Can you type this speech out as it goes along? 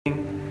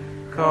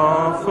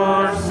Call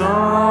for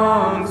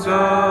songs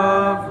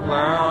of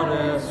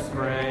loudest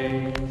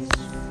praise.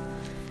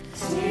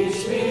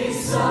 Teach me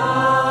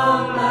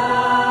some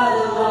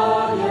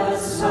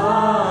melodious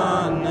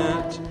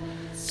sonnet,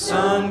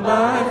 sung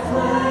by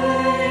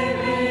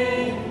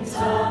flaming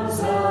tongues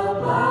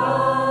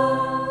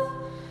above.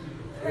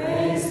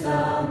 Praise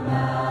the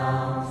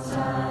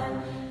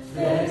mountain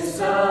fixed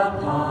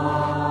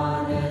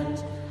upon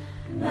it,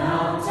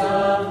 mount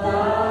of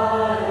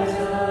light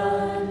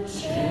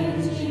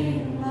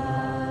unchanging love.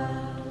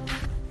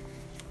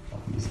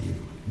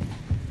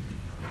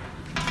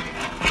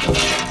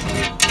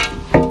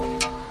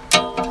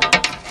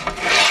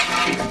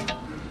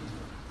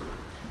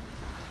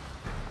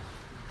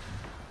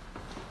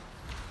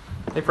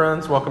 Hey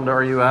friends, welcome to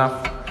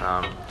RUF.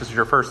 This is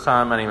your first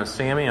time. My name is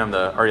Sammy. I'm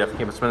the RUF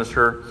campus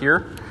minister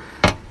here.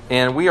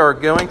 And we are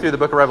going through the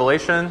book of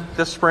Revelation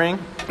this spring.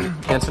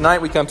 And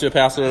tonight we come to a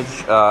passage.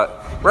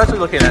 We're actually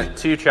looking at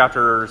two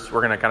chapters.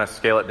 We're going to kind of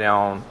scale it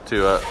down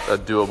to a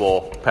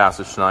doable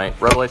passage tonight.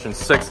 Revelation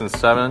 6 and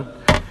 7.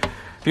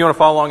 If you want to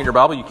follow along in your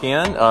Bible, you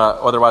can.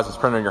 Otherwise, it's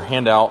printed on your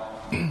handout.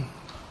 I'm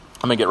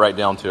going to get right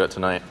down to it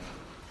tonight.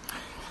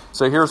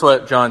 So here's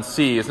what John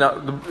sees. Now,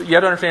 you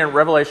have to understand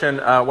Revelation.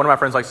 One of my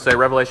friends likes to say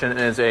Revelation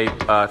is a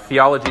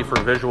theology for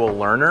visual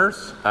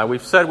learners.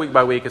 We've said week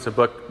by week it's a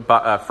book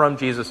from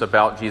Jesus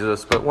about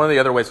Jesus. But one of the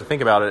other ways to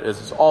think about it is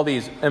it's all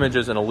these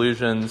images and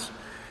illusions.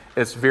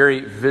 It's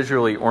very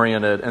visually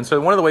oriented. And so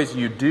one of the ways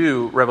you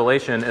do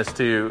Revelation is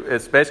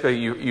it's basically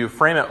you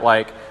frame it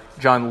like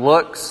John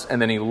looks,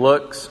 and then he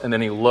looks, and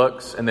then he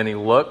looks, and then he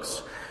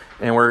looks.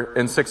 And we're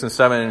in 6 and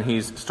 7, and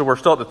we're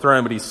still at the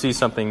throne, but he sees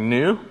something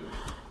new.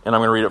 And I'm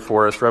going to read it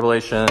for us.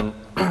 Revelation,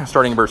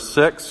 starting in verse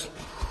 6.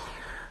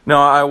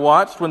 Now I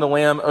watched when the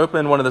Lamb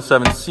opened one of the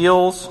 7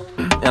 seals,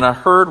 and I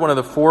heard one of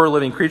the 4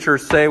 living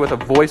creatures say with a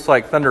voice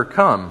like thunder,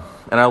 "Come."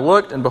 And I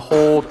looked, and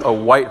behold, a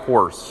white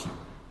horse.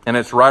 And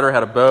its rider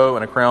had a bow,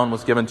 and a crown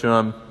was given to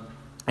him.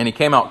 And he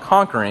came out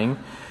conquering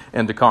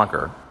and to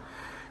conquer.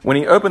 When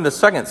he opened the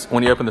second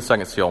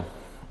seal,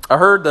 I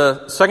heard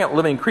the second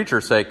living creature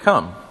say,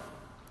 "Come."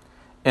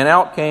 And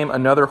out came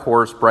another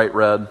horse, bright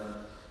red.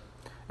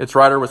 Its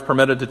rider was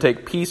permitted to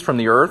take peace from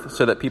the earth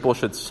so that people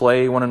should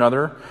slay one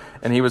another,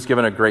 and he was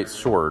given a great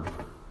sword.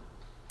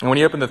 And when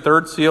he opened the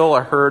third seal, I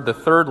heard the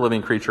third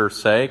living creature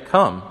say,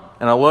 "Come."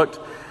 And I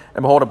looked,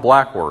 and behold, a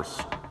black horse,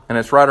 and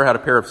its rider had a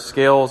pair of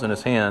scales in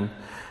his hand.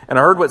 And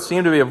I heard what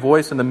seemed to be a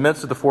voice in the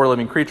midst of the 4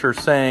 living creatures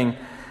saying,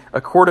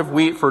 "A quart of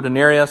wheat for a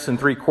denarius, and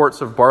 3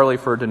 quarts of barley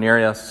for a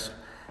denarius,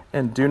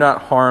 and do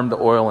not harm the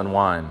oil and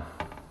wine."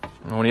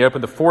 And when he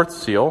opened the 4th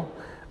seal,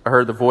 I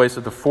heard the voice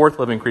of the 4th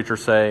living creature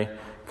say,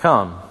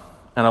 "Come."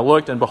 And I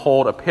looked, and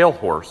behold, a pale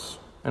horse,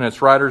 and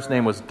its rider's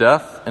name was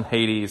Death, and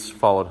Hades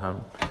followed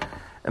him.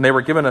 And they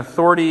were given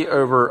authority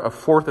over a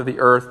fourth of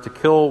the earth to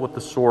kill with the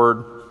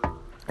sword,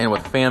 and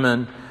with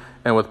famine,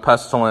 and with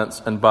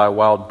pestilence, and by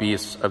wild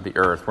beasts of the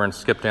earth. We're going to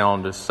skip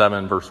down to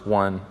 7, verse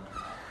 1.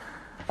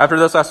 After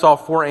this I saw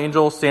 4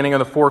 angels standing on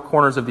the 4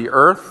 corners of the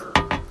earth,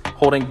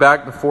 holding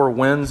back the 4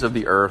 winds of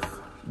the earth,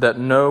 that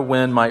no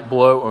wind might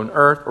blow on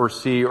earth or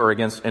sea or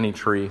against any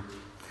tree.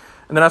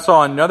 And then I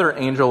saw another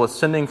angel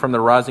ascending from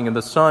the rising of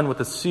the sun with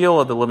the seal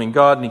of the living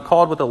God, and he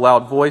called with a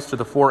loud voice to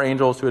the 4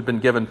 angels who had been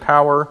given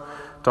power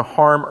to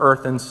harm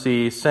earth and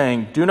sea,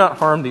 saying, "Do not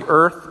harm the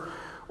earth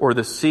or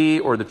the sea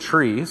or the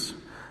trees,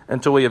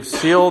 until we have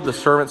sealed the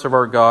servants of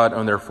our God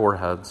on their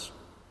foreheads."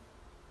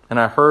 And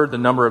I heard the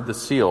number of the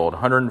sealed,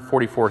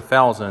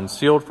 144,000,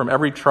 sealed from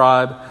every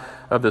tribe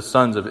of the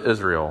sons of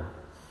Israel.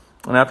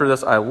 And after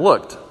this I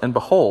looked, and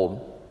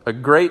behold, a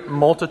great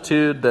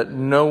multitude that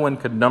no one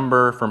could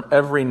number, from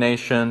every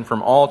nation,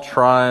 from all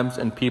tribes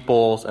and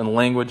peoples and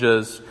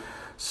languages,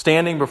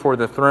 standing before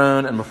the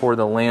throne and before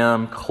the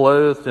Lamb,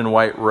 clothed in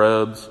white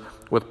robes,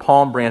 with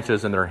palm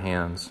branches in their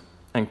hands,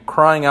 and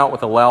crying out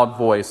with a loud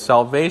voice,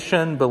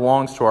 "Salvation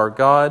belongs to our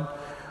God,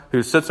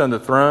 who sits on the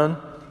throne,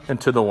 and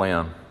to the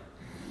Lamb."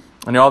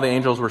 And all the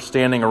angels were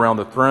standing around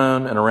the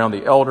throne and around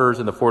the elders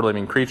and the 4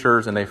 living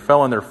creatures, and they fell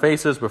on their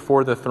faces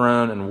before the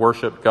throne and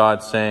worshipped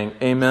God, saying,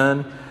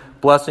 "Amen.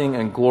 Blessing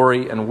and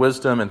glory and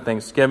wisdom and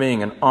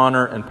thanksgiving and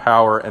honor and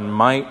power and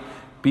might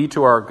be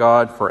to our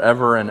God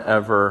forever and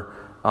ever.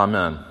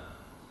 Amen."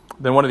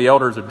 Then one of the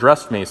elders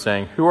addressed me,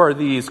 saying, "Who are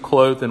these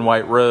clothed in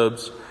white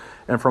robes,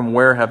 and from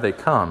where have they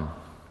come?"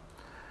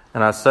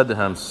 And I said to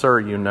him, "Sir,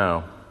 you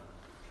know."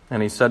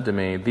 And he said to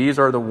me, "These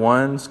are the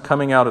ones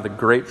coming out of the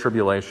great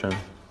tribulation.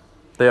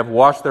 They have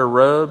washed their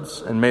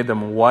robes and made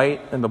them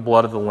white in the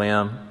blood of the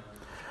Lamb.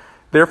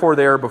 Therefore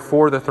they are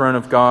before the throne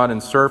of God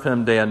and serve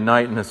him day and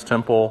night in his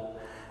temple.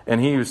 And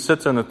he who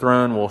sits on the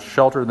throne will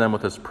shelter them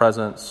with his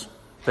presence.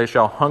 They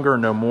shall hunger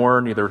no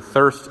more, neither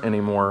thirst any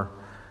more.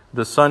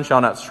 The sun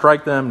shall not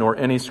strike them, nor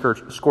any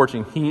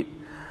scorching heat.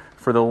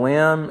 For the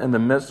Lamb in the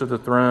midst of the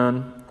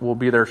throne will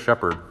be their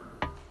shepherd.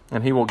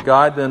 And he will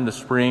guide them to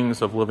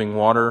springs of living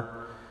water.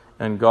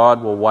 And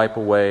God will wipe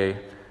away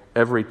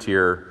every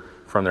tear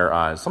from their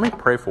eyes." Let me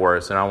pray for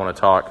us, and I want to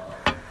talk.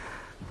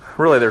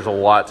 Really, there's a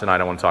lot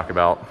tonight I want to talk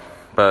about.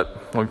 But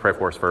let me pray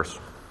for us first.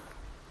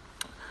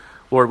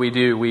 Lord,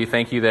 we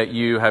thank you that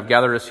you have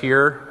gathered us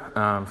here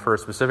for a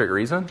specific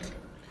reason.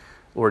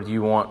 Lord,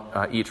 you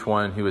want each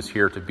one who is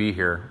here to be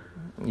here.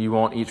 You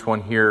want each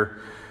one here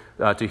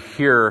to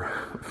hear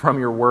from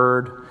your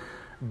word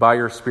by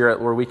your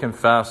Spirit. Lord, we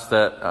confess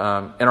that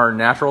in our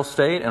natural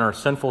state, in our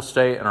sinful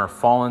state, in our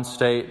fallen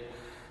state,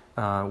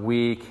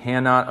 we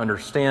cannot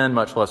understand,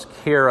 much less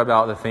care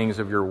about the things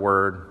of your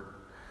word.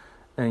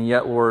 And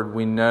yet, Lord,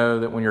 we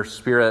know that when your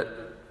Spirit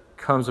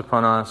comes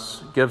upon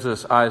us, gives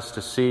us eyes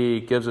to see,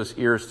 gives us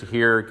ears to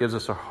hear, gives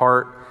us a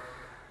heart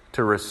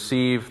to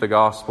receive the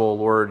gospel,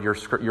 Lord,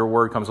 your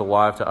word comes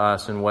alive to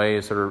us in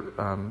ways that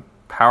are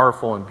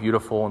powerful and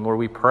beautiful. And Lord,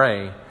 we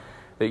pray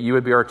that you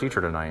would be our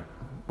teacher tonight.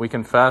 We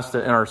confess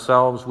that in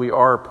ourselves we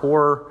are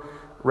poor,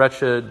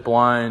 wretched,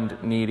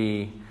 blind,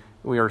 needy.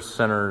 We are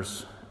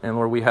sinners. And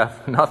Lord, we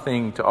have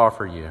nothing to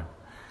offer you.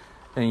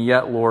 And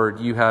yet, Lord,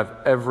 you have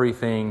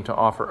everything to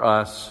offer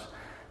us.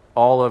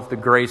 All of the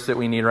grace that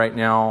we need right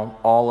now,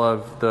 all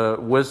of the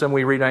wisdom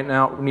we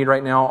need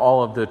right now,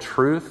 all of the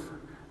truth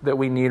that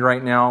we need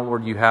right now,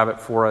 Lord, you have it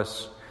for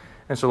us.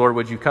 And so, Lord,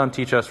 would you come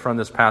teach us from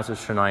this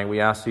passage tonight? We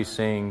ask these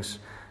things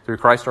through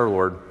Christ our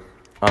Lord.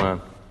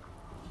 Amen.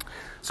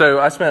 So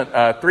I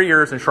spent 3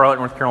 years in Charlotte,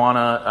 North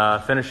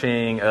Carolina,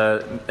 finishing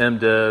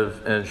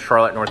MDiv in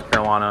Charlotte, North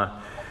Carolina.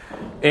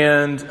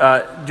 And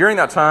during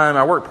that time,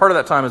 I worked part of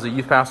that time as a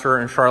youth pastor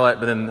in Charlotte,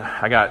 but then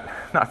I got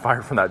not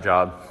fired from that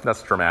job.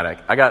 That's dramatic.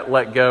 I got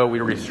let go. We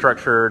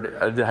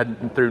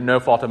restructured through no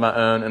fault of my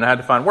own, and I had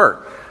to find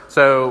work.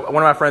 So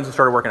one of my friends had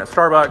started working at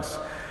Starbucks,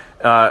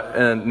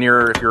 and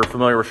if you're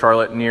familiar with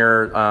Charlotte,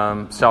 near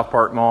South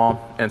Park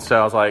Mall. And so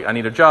I was like, I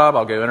need a job.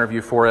 I'll go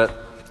interview for it.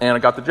 And I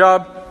got the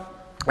job.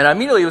 And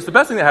it was the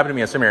best thing that happened to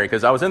me in seminary,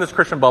 because I was in this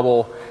Christian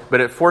bubble, but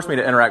it forced me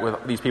to interact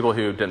with these people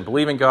who didn't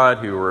believe in God,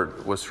 who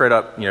was straight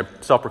up,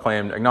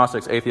 self-proclaimed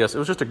agnostics, atheists. It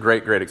was just a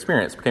great, great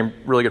experience. Became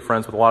really good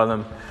friends with a lot of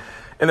them.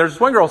 And there's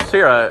this one girl,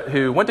 Sarah,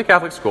 who went to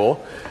Catholic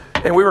school,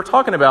 and we would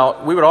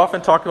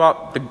often talk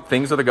about the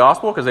things of the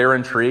gospel, because they were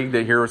intrigued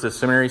that here was this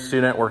seminary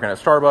student working at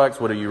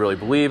Starbucks. What do you really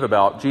believe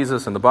about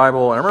Jesus and the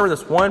Bible? And I remember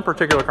this one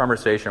particular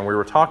conversation. We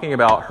were talking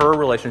about her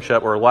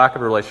relationship or lack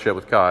of a relationship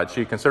with God.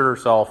 She considered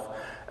herself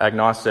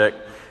agnostic.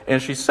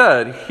 And she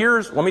said,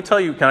 let me tell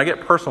you, can I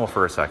get personal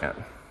for a second?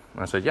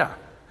 And I said, yeah.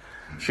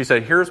 She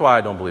said, here's why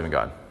I don't believe in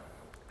God.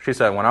 She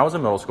said, when I was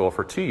in middle school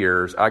for 2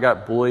 years, I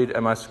got bullied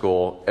at my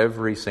school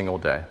every single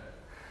day.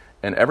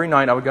 And every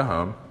night I would go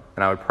home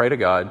and I would pray to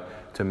God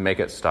to make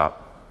it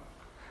stop.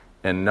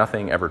 And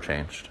nothing ever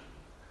changed.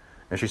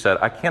 And she said,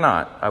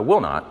 I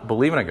will not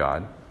believe in a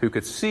God who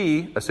could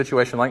see a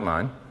situation like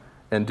mine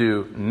and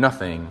do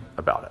nothing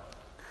about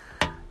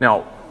it.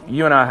 Now,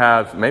 you and I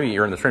have, maybe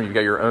you're in this room, you've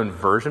got your own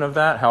version of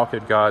that. How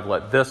could God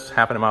let this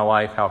happen in my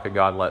life? How could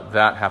God let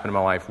that happen in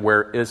my life?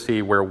 Where is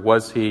he? Where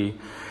was he?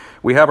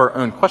 We have our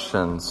own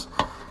questions.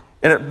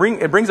 And it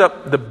brings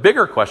up the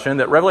bigger question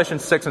that Revelation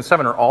 6 and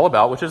 7 are all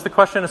about, which is the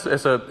question,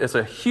 it's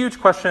a huge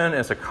question,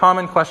 it's a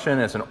common question,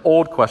 it's an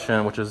old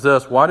question, which is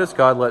this: why does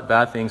God let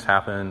bad things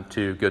happen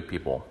to good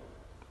people?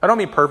 I don't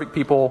mean perfect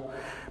people,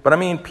 but I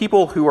mean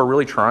people who are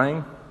really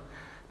trying,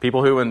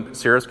 people who, in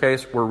Sarah's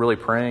case, were really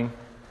praying,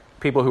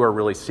 people who are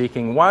really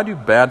seeking. Why do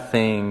bad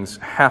things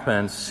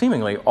happen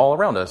seemingly all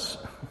around us?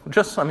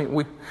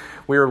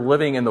 We are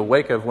living in the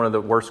wake of one of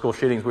the worst school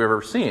shootings we've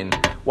ever seen.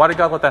 Why did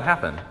God let that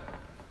happen?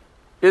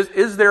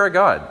 Is there a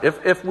God?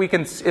 If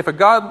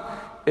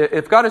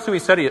God is who he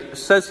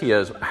says he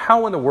is,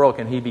 how in the world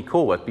can he be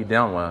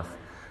down with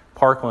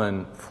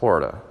Parkland,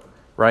 Florida,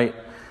 right?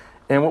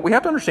 And what we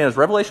have to understand is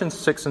Revelation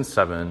 6 and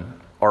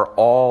 7 are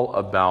all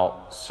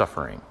about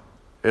suffering.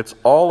 It's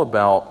all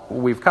about,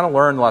 we've kind of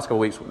learned the last couple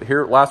of weeks.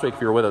 Last week,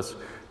 if you were with us,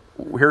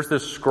 here's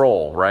this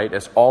scroll, right?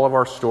 It's all of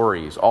our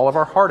stories, all of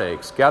our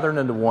heartaches gathered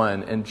into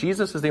one. And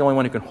Jesus is the only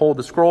one who can hold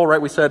the scroll,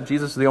 right? We said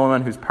Jesus is the only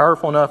one who's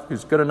powerful enough,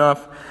 who's good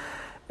enough.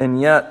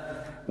 And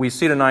yet, we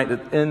see tonight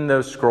that in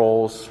those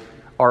scrolls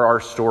are our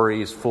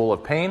stories full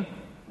of pain,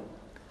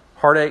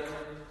 heartache,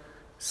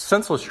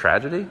 senseless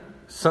tragedy,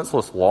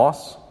 senseless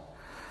loss.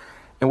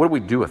 And what do we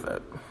do with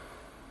it?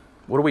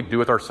 What do we do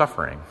with our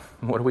suffering?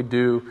 What do we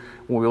do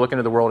when we look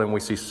into the world and we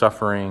see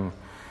suffering?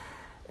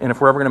 And if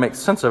we're ever going to make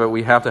sense of it,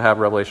 we have to have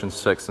Revelation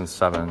 6 and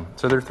 7.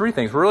 So there are three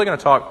things. We're really going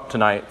to talk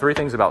tonight, three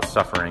things about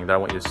suffering that I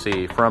want you to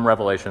see from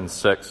Revelation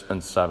 6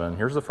 and 7.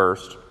 Here's the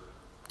first.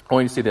 I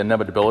want you to see the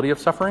inevitability of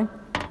suffering.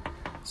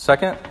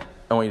 Second,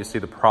 I want you to see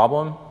the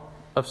problem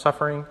of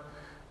suffering.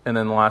 And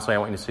then lastly, I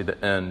want you to see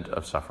the end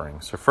of suffering.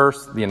 So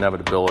first, the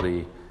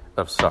inevitability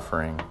of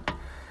suffering.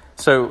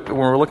 So when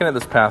we're looking at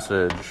this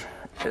passage,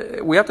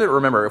 we have to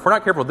remember, if we're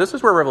not careful, this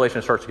is where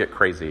Revelation starts to get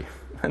crazy.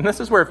 And this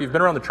is where, if you've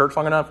been around the church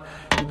long enough,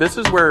 this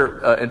is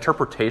where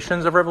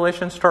interpretations of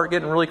Revelation start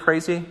getting really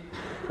crazy.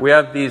 We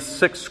have these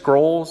 6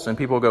 scrolls, and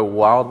people go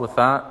wild with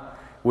that.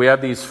 We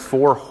have these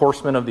 4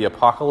 horsemen of the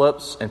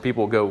apocalypse, and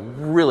people go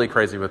really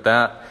crazy with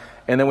that.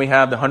 And then we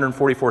have the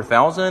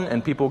 144,000,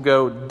 and people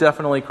go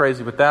definitely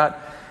crazy with that.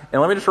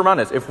 And let me just remind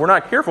us, if we're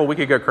not careful, we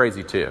could go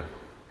crazy too.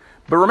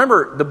 But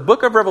remember, the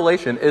book of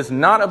Revelation is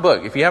not a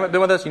book. If you haven't been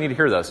with us, you need to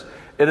hear this.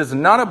 It is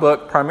not a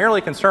book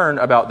primarily concerned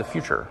about the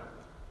future.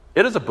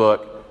 It is a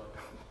book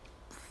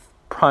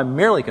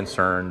primarily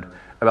concerned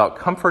about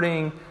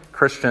comforting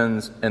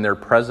Christians in their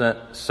present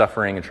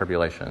suffering and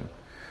tribulation.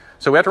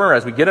 So we have to remember,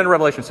 as we get into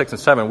Revelation 6 and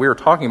 7, we were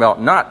talking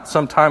about not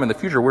some time in the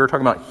future. We were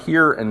talking about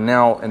here and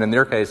now, and in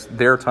their case,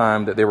 their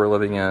time that they were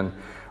living in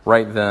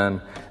right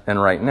then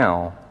and right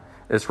now.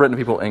 It's written to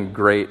people in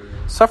great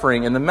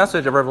suffering, and the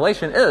message of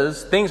Revelation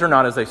is things are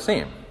not as they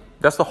seem.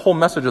 That's the whole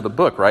message of the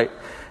book, right?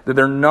 That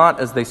they're not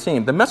as they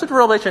seem. The message of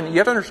Revelation, you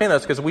have to understand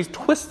this because we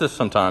twist this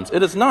sometimes.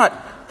 It is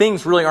not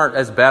things really aren't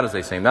as bad as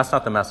they seem. That's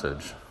not the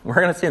message. We're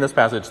going to see in this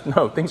passage,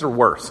 no, things are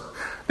worse.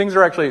 Things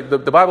are actually, the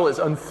Bible is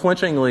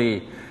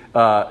unflinchingly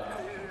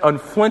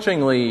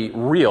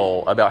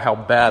real about how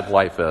bad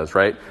life is,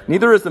 right?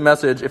 Neither is the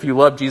message, if you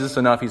love Jesus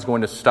enough, he's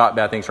going to stop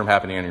bad things from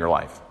happening in your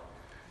life.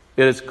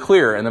 It is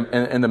clear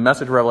in the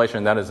message of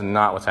Revelation that is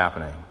not what's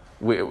happening.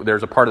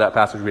 There's a part of that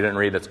passage we didn't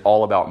read that's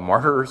all about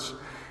martyrs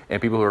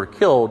and people who are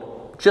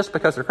killed just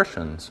because they're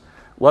Christians.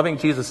 Loving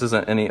Jesus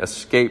isn't any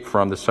escape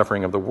from the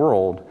suffering of the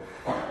world.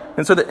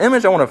 And so the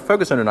image I want to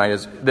focus on tonight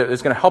is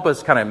going to help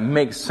us kind of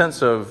make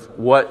sense of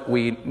what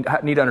we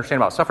need to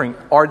understand about suffering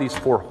are these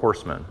four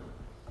horsemen.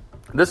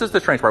 This is the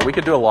strange part. We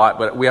could do a lot,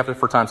 but we have to,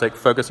 for time's sake,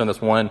 focus on this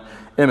one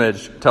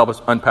image to help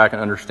us unpack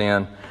and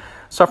understand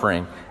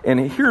suffering. And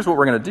here's what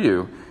we're going to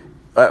do.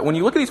 When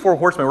you look at these four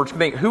horsemen, we're just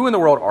going to think, who in the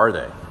world are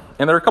they?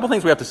 And there are a couple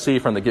things we have to see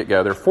from the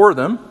get-go. There are four of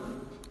them,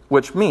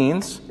 which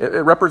means it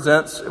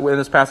represents, in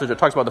this passage, it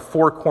talks about the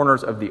four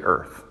corners of the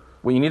earth.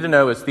 What you need to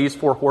know is these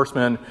four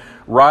horsemen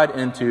ride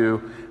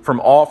into,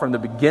 from the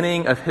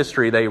beginning of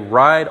history, they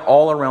ride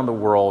all around the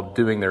world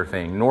doing their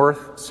thing.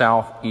 North,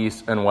 south,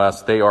 east, and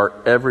west. They are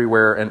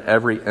everywhere in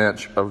every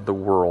inch of the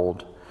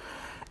world.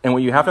 And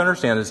what you have to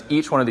understand is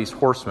each one of these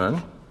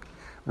horsemen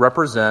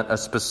represent a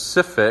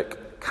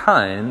specific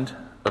kind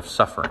of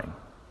suffering.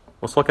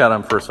 Let's look at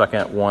them for a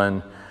second,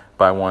 one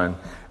by one.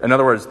 In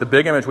other words, the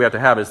big image we have to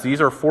have is these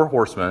are four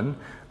horsemen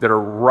that are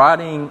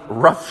riding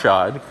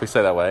roughshod, if we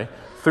say that way,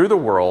 through the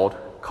world,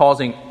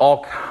 causing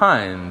all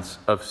kinds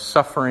of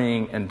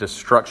suffering and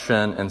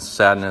destruction and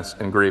sadness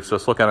and grief. So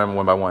let's look at them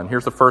one by one.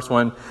 Here's the first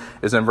one,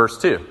 is in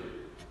verse 2.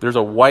 There's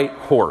a white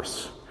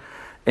horse,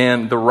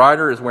 and the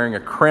rider is wearing a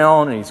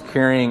crown, and he's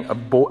carrying a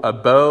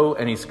bow,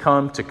 and he's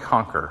come to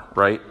conquer,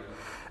 right?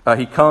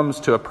 He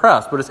comes to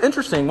oppress. But it's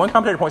interesting, one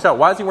commentator points out,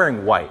 why is he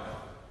wearing white?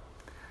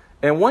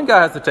 And one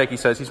guy has the take, he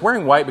says, he's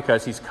wearing white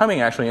because he's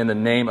coming actually in the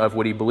name of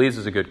what he believes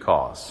is a good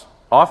cause.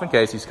 Often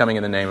case, he's coming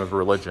in the name of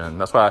religion.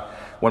 That's why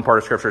one part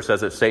of Scripture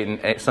says that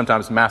Satan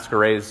sometimes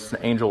masquerades as an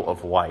angel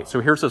of light. So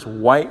here's this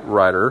white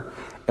rider,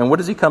 and what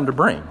does he come to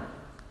bring?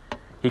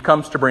 He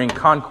comes to bring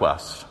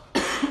conquest.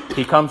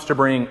 He comes to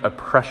bring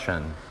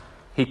oppression.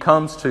 He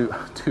comes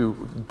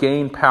to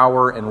gain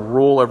power and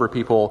rule over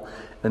people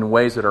in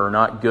ways that are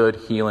not good,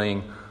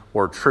 healing,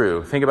 or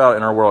true. Think about it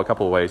in our world a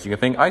couple of ways. You can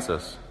think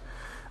ISIS.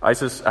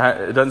 ISIS,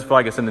 it doesn't feel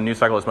like it's in the news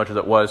cycle as much as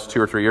it was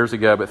 2 or 3 years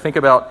ago, but think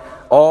about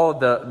all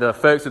the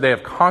folks that they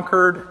have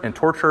conquered and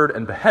tortured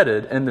and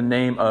beheaded in the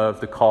name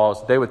of the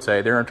cause, they would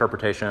say, their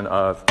interpretation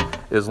of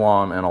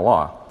Islam and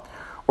Allah.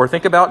 Or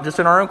think about, just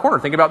in our own corner,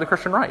 think about the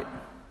Christian right.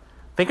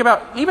 Think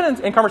about,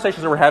 even in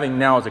conversations that we're having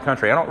now as a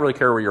country, I don't really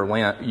care where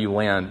you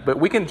land, but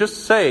we can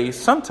just say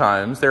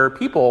sometimes there are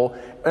people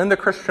in the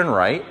Christian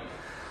right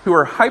who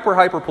are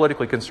hyper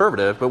politically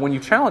conservative, but when you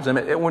challenge them,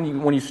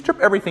 when you strip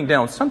everything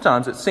down,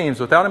 sometimes it seems,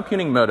 without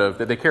impugning motive,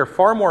 that they care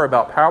far more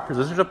about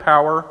positions of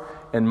power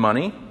and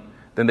money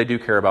than they do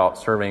care about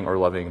serving or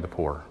loving the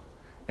poor.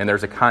 And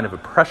there's a kind of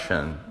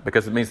oppression,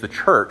 because it means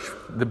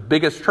the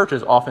biggest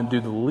churches often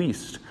do the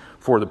least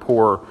for the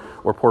poor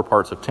or poor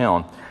parts of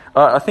town.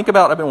 I've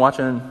been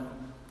watching,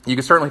 you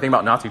can certainly think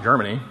about Nazi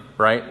Germany,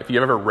 right? If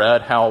you've ever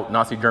read how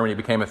Nazi Germany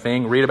became a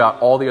thing, read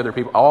about all the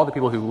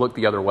people who looked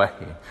the other way.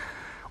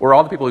 Or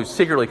all the people who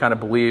secretly kind of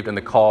believed in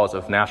the cause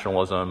of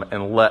nationalism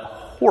and let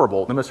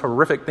the most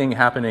horrific thing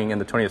happening in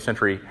the 20th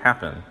century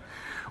happen.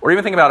 Or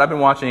even think about, I've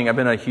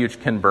been a huge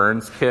Ken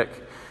Burns kick,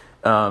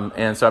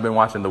 and so I've been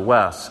watching The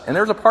West. And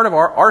there's a part of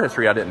our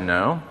history I didn't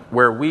know,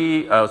 where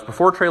it was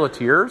before Trail of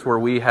Tears, where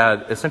we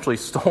had essentially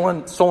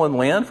stolen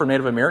land from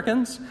Native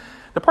Americans.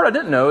 The part I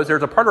didn't know is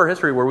there's a part of our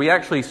history where we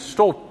actually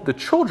stole the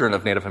children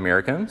of Native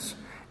Americans,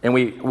 and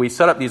we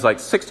set up these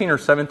 16 or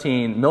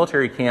 17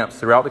 military camps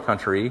throughout the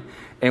country,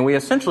 and we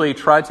essentially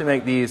tried to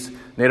make these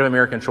Native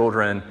American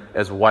children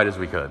as white as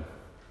we could.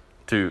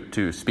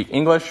 To speak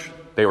English,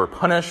 they were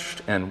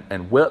punished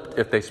and whipped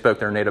if they spoke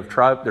their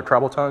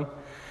tribal tongue,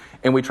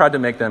 and we tried to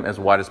make them as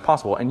white as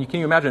possible. And can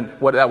you imagine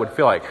what that would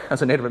feel like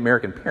as a Native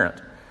American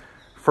parent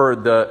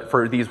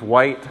for these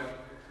white,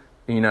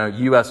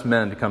 U.S.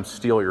 men to come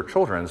steal your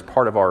children as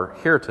part of our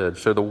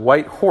heritage? So the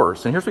white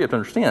horse, and here's what you have to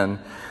understand,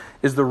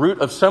 is the root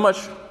of so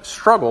much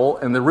struggle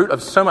and the root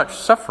of so much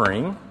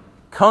suffering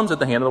comes at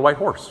the hand of the white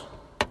horse.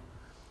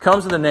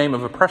 Comes in the name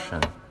of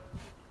oppression.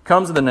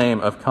 Comes in the name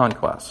of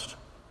conquest.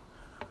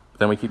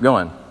 Then we keep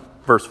going.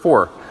 Verse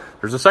 4,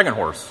 there's a second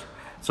horse.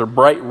 It's a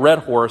bright red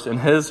horse, and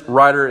his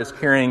rider is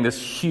carrying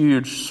this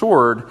huge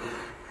sword.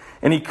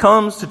 And he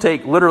comes to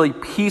take literally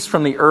peace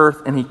from the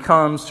earth, and he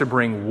comes to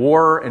bring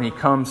war, and he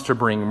comes to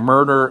bring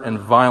murder and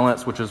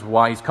violence, which is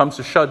why he comes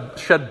to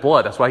shed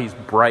blood. That's why he's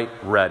bright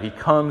red. He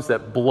comes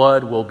that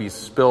blood will be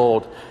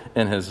spilled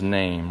in his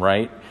name,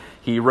 right?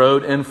 He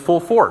rode in full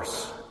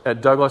force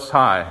at Douglas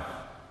High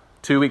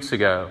 2 weeks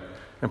ago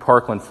in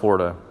Parkland,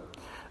 Florida.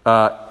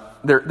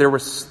 There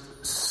was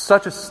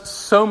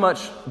so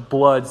much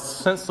blood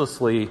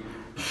senselessly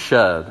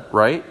shed,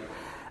 right?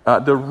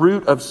 The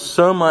root of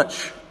so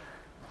much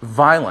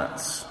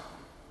violence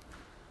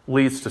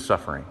leads to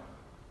suffering.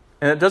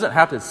 And it doesn't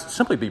have to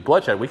simply be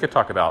bloodshed. We could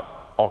talk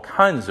about all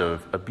kinds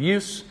of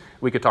abuse.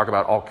 We could talk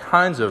about all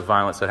kinds of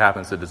violence that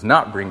happens that does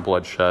not bring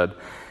bloodshed.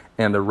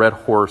 And the red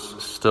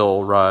horse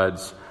still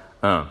rides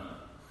on.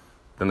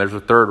 Then there's a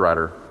third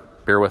rider.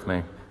 Bear with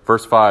me.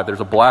 Verse 5,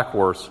 there's a black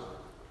horse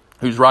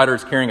whose rider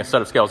is carrying a set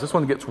of scales. This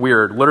one gets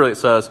weird. Literally it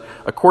says,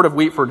 a quart of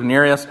wheat for a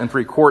denarius and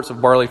 3 quarts of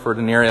barley for a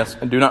denarius,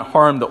 and do not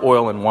harm the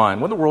oil and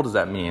wine. What in the world does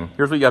that mean?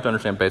 Here's what you have to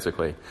understand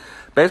basically.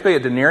 Basically, a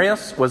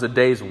denarius was a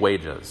day's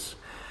wages.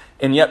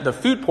 And yet the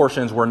food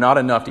portions were not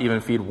enough to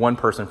even feed one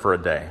person for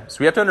a day. So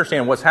we have to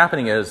understand what's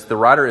happening is the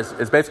rider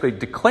is basically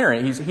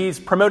declaring, he's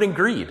promoting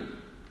greed.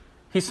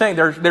 He's saying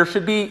there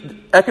should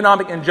be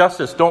economic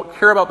injustice. Don't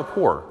care about the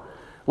poor.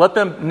 Let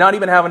them not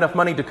even have enough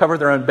money to cover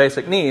their own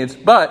basic needs,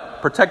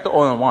 but protect the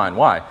oil and wine.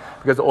 Why?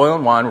 Because the oil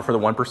and wine were for the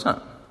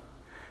 1%.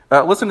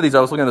 Listen to these.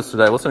 I was looking at this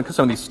today. Listen to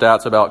some of these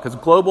stats about, because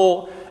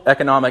global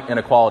economic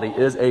inequality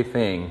is a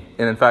thing.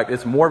 And in fact,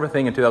 it's more of a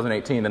thing in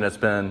 2018 than it's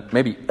been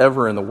maybe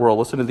ever in the world.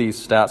 Listen to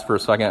these stats for a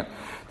second.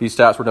 These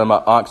stats were done by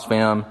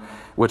Oxfam,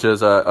 which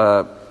is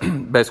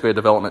basically a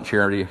development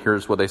charity.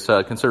 Here's what they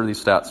said. Consider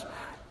these stats.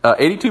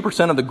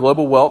 82% of the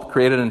global wealth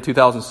created in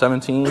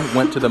 2017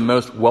 went to the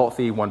most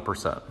wealthy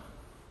 1%.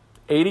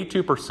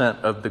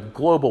 82% of the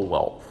global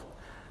wealth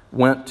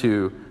went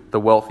to the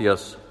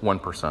wealthiest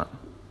 1%.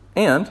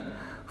 And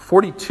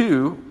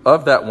 42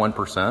 of that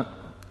 1%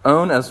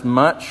 own as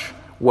much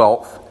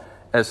wealth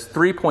as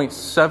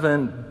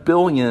 3.7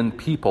 billion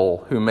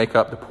people who make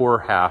up the poor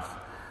half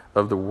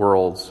of the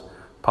world's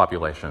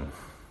population.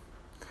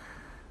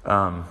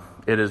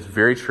 It is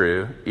very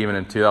true, even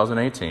in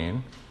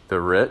 2018, the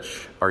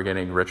rich are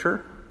getting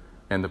richer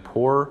and the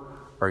poor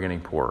are getting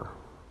poorer.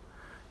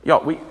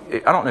 Y'all, I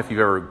don't know if you've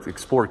ever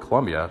explored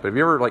Colombia, but have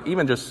you ever,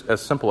 even just as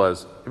simple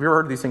as, have you ever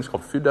heard of these things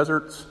called food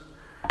deserts?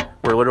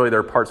 Where literally there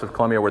are parts of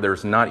Colombia where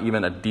there's not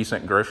even a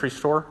decent grocery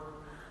store,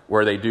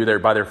 where they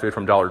buy their food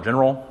from Dollar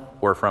General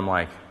or from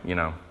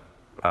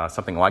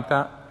something like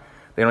that.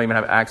 They don't even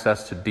have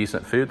access to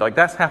decent food.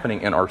 That's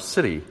happening in our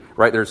city,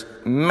 right? There's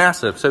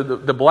massive. So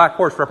the black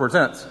horse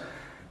represents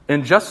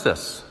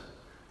injustice,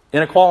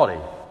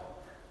 inequality,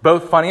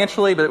 both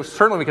financially, but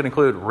certainly we can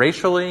include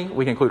racially.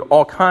 We can include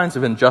all kinds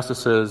of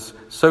injustices,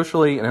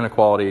 socially, and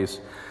inequalities.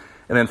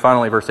 And then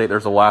finally, verse 8,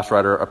 there's the last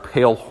rider, a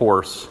pale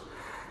horse,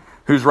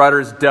 whose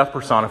rider is death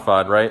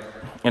personified, right?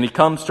 And he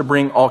comes to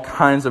bring all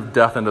kinds of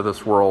death into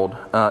this world.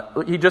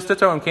 He just did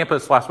so on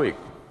campus last week.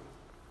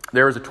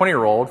 There was a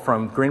 20-year-old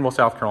from Greenville,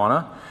 South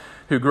Carolina,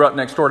 who grew up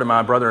next door to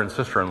my brother and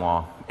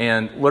sister-in-law.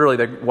 And literally,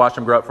 they watched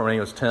him grow up from when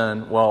he was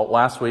 10. Well,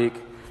 last week,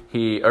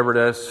 he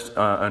overdosed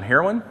on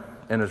heroin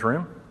in his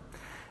room.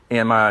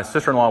 And my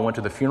sister-in-law went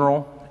to the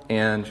funeral,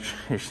 and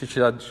she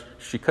said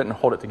she couldn't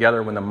hold it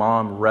together when the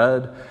mom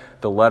read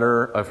the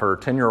letter of her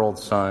 10-year-old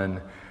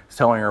son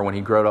telling her when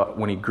he grew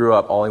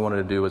up, all he wanted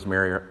to do was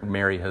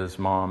marry his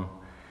mom.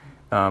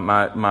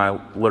 My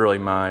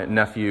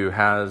nephew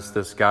has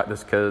this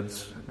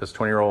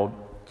 20-year-old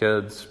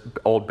kid's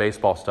old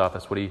baseball stuff.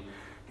 That's what he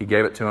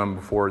gave it to him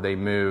before they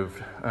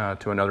moved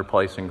to another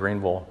place in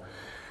Greenville.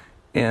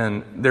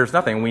 And there's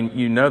nothing,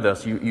 you know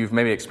this, you've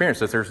maybe experienced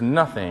this, there's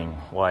nothing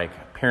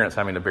like parents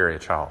having to bury a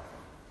child.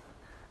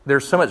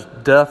 There's so much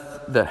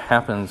death that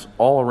happens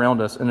all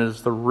around us, and it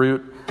is the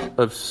root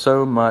of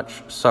so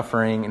much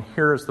suffering. And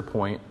here's the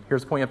point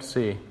you have to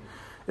see,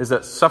 is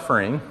that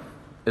suffering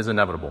is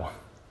inevitable.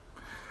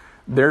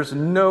 There's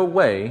no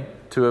way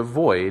to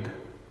avoid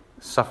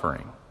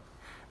suffering.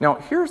 Now,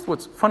 here's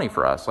what's funny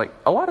for us.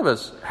 A lot of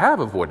us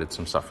have avoided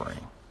some suffering.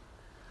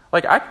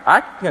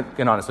 I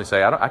can honestly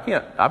say,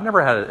 I've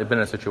never been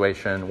in a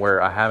situation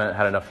where I haven't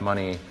had enough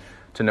money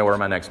to know where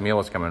my next meal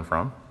is coming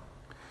from.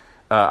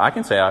 I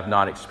can say I've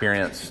not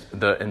experienced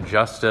the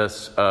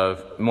injustice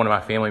of one of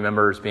my family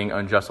members being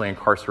unjustly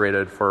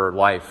incarcerated for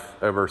life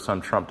over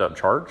some trumped-up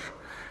charge.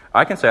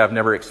 I can say I've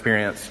never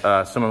experienced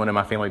someone in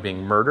my family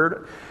being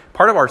murdered.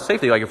 Part of our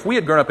safety, if we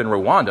had grown up in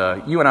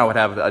Rwanda, you and I would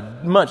have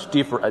a much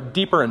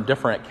deeper and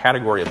different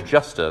category of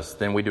justice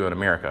than we do in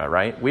America,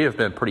 right? We have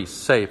been pretty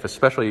safe,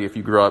 especially if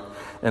you grew up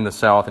in the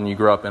South and you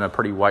grew up in a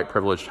pretty white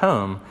privileged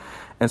home.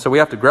 And so we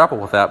have to grapple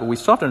with that, but we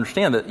still have to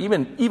understand that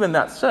even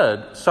that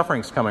said,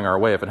 suffering's coming our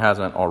way if it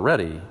hasn't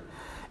already.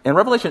 And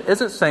Revelation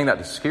isn't saying that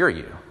to scare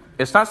you.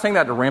 It's not saying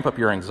that to ramp up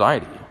your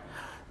anxiety,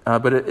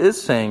 but it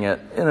is saying it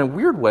in a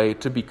weird way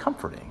to be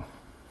comforting.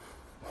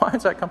 Why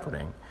is that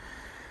comforting?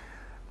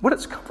 what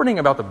is comforting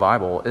about the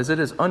Bible is it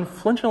is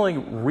unflinchingly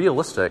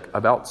realistic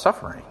about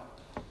suffering.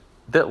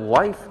 That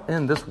life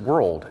in this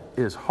world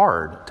is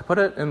hard. To put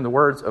it in the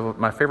words of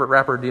my favorite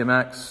rapper,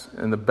 DMX,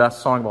 in the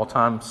best song of all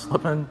time,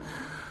 Slippin',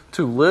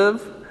 to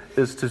live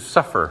is to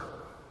suffer.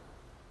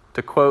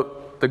 To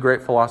quote the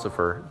great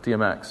philosopher,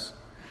 DMX.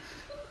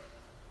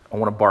 I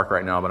want to bark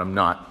right now, but I'm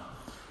not.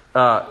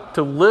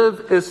 To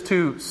live is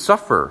to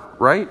suffer,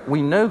 right?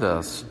 We know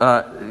this.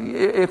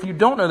 If you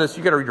don't know this,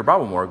 you got to read your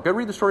Bible more. Go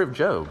read the story of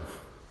Job.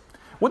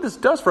 What this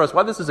does for us,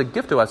 why this is a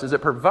gift to us, is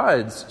it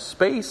provides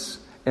space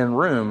and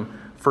room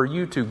for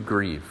you to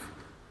grieve,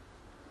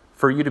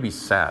 for you to be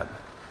sad,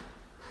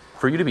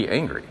 for you to be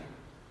angry.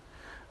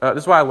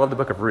 This is why I love the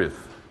book of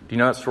Ruth. Do you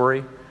know that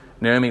story?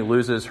 Naomi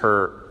loses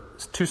her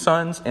 2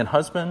 sons and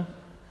husband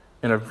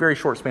in a very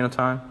short span of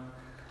time.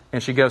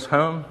 And she goes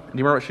home. Do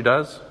you remember what she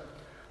does?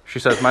 She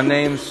says, my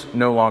name's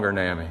no longer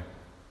Naomi.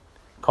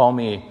 Call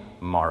me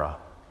Mara.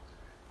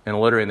 And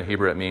literally in the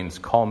Hebrew it means,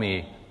 call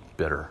me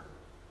bitter.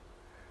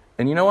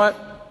 And you know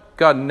what?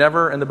 God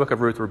never in the book of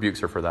Ruth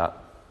rebukes her for that.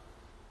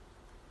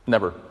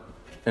 Never.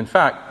 In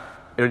fact,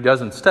 what he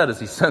does instead is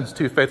he sends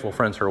 2 faithful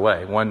friends her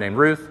way. One named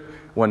Ruth,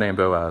 one named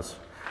Boaz.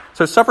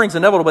 So suffering's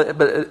inevitable,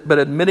 but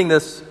admitting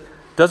this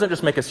doesn't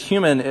just make us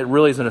human. It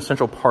really is an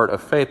essential part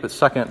of faith. But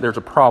second, there's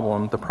a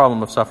problem, the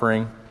problem of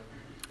suffering.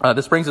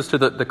 This brings us to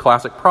the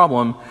classic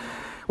problem,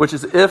 which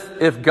is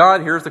if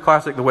God, here's the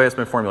classic, the way it's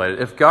been formulated.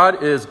 If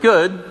God is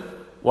good,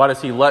 why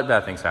does he let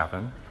bad things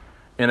happen?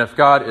 And if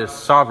God is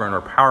sovereign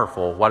or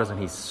powerful, why doesn't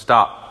he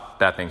stop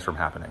bad things from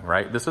happening,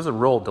 right? This is a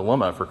real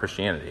dilemma for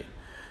Christianity.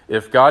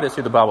 If God is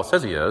who the Bible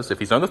says he is, if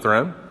he's on the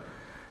throne,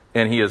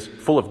 and he is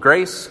full of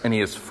grace, and he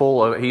is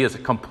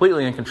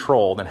completely in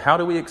control, then how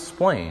do we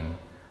explain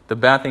the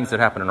bad things that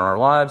happen in our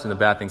lives and the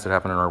bad things that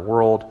happen in our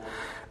world?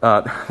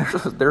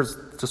 There's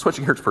just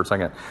switching gears for a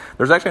second.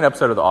 There's actually an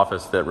episode of The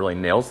Office that really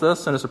nails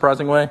this in a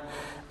surprising way.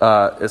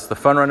 It's the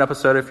Fun Run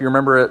episode, if you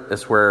remember it.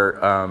 It's where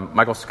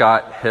Michael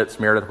Scott hits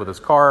Meredith with his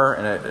car,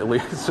 and it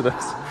leads to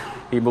this.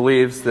 He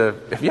believes that,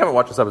 if you haven't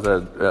watched this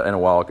episode in a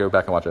while, go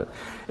back and watch it.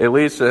 It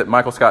leads to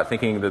Michael Scott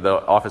thinking that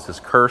the office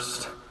is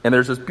cursed. And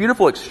there's this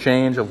beautiful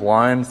exchange of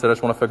lines that I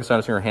just want to focus on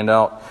in your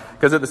handout.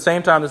 Because at the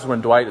same time, this is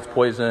when Dwight is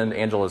poisoned,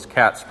 Angela's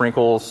cat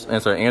Sprinkles.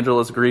 And so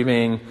Angela's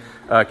grieving.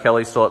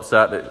 Kelly's still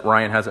upset that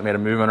Ryan hasn't made a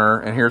move on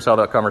her. And here's how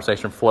that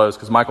conversation flows.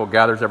 Because Michael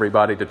gathers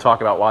everybody to talk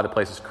about why the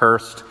place is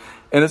cursed.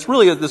 And it's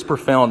really this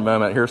profound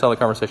moment. Here's how the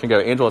conversation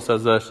goes. Angela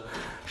says this.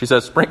 She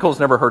says, Sprinkles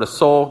never hurt a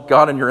soul.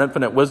 God, in your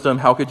infinite wisdom,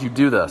 how could you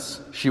do this?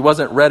 She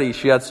wasn't ready.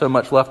 She had so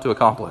much left to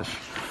accomplish.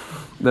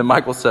 Then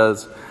Michael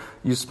says,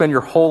 you spend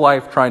your whole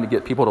life trying to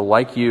get people to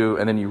like you,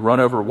 and then you run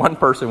over one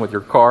person with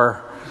your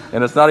car,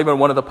 and it's not even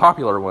one of the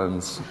popular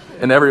ones.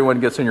 And everyone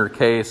gets in your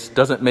case.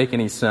 Doesn't make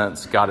any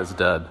sense. God is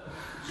dead.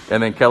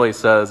 And then Kelly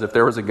says, if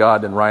there was a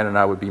God, then Ryan and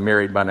I would be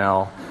married by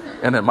now.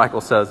 And then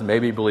Michael says,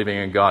 maybe believing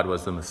in God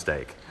was the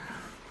mistake.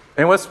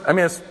 And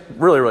it's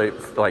really,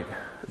 really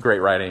great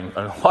writing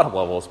on a lot of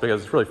levels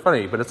because it's really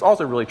funny, but it's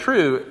also really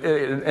true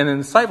and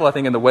insightful, I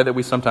think, in the way that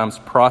we sometimes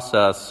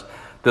process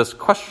this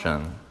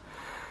question.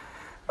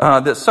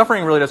 That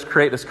suffering really does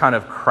create this kind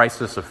of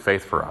crisis of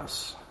faith for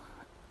us.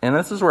 And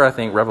this is where I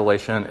think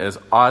Revelation is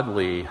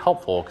oddly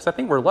helpful, because I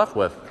think we're left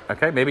with,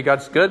 okay, maybe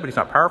God's good, but he's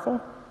not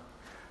powerful.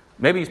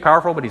 Maybe he's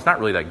powerful, but he's not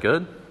really that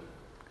good.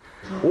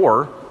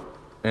 Or,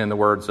 in the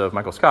words of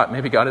Michael Scott,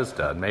 maybe God is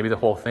dead. Maybe the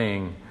whole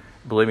thing,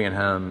 believing in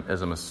him,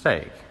 is a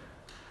mistake.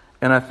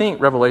 And I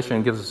think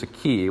Revelation gives us a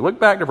key. Look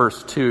back to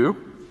verse 2,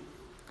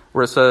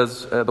 where it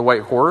says the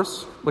white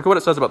horse. Look at what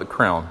it says about the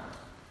crown.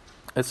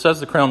 It says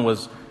the crown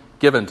was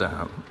given to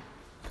him.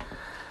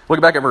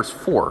 Look back at verse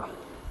 4,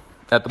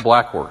 at the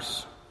black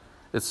horse.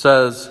 It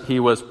says he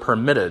was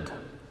permitted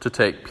to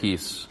take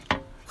peace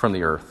from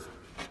the earth.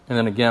 And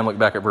then again, look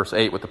back at verse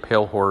 8 with the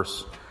pale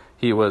horse.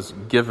 He was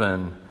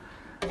given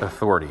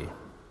authority.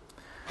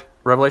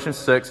 Revelation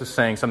 6 is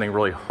saying something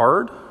really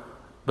hard,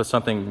 but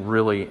something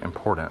really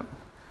important.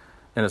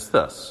 And it's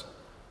this,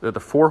 that the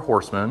 4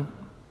 horsemen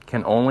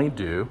can only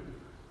do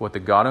what the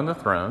God on the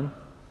throne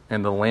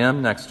and the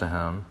Lamb next to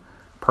him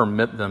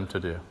permit them to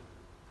do.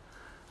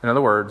 In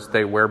other words,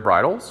 they wear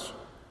bridles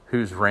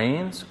whose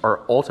reins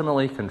are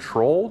ultimately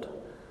controlled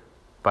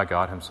by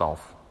God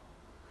himself.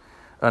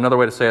 Another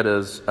way to say it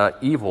is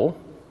evil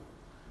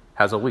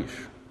has a leash,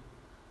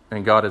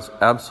 and God is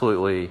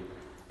absolutely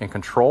in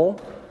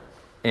control,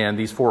 and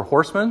these 4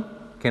 horsemen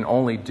can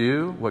only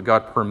do what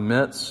God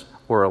permits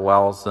or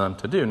allows them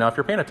to do. Now, if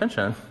you're paying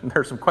attention,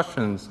 there's some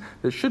questions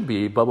that should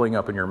be bubbling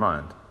up in your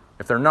mind.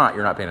 If they're not,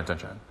 you're not paying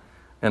attention.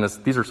 And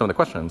these are some of the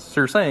questions.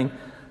 So you're saying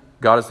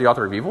God is the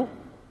author of evil?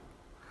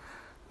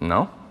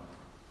 No.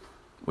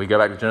 We go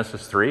back to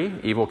Genesis 3.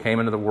 Evil came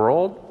into the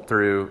world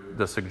through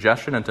the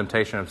suggestion and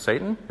temptation of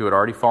Satan, who had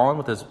already fallen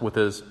with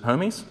his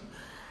homies.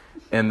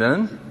 And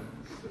then,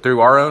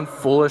 through our own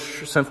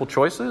foolish, sinful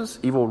choices,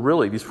 evil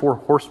really, these 4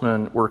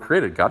 horsemen were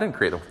created. God didn't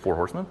create the 4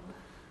 horsemen.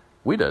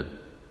 We did,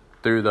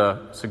 through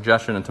the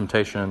suggestion and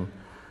temptation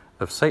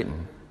of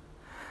Satan.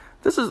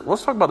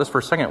 Let's talk about this for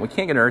a second. We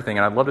can't get into everything,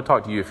 and I'd love to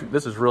talk to you. If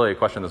this is really a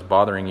question that's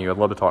bothering you, I'd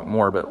love to talk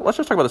more, but let's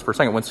just talk about this for a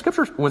second. When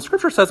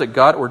Scripture says that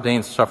God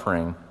ordains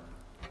suffering,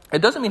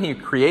 it doesn't mean he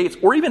creates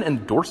or even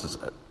endorses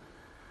it.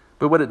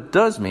 But what it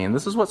does mean,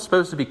 this is what's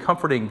supposed to be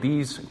comforting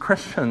these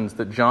Christians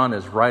that John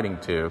is writing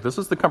to. This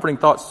is the comforting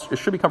thoughts. It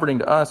should be comforting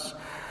to us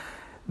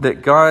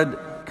that God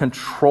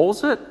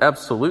controls it,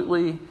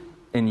 absolutely,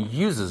 and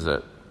uses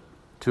it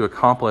to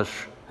accomplish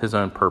his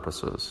own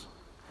purposes.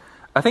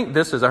 I think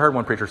I heard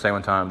one preacher say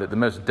one time that the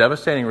most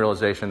devastating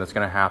realization that's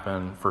going to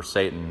happen for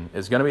Satan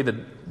is going to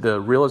be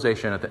the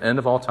realization at the end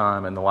of all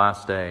time and the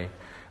last day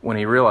when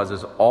he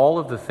realizes all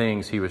of the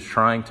things he was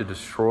trying to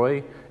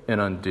destroy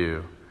and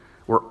undo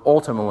were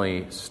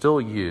ultimately still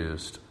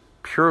used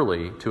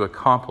purely to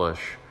accomplish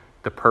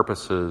the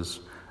purposes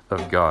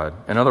of God.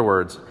 In other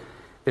words,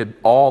 it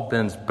all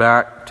bends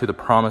back to the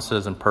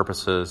promises and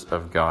purposes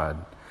of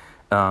God.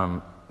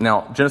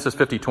 Now, Genesis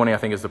 50:20, I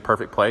think, is the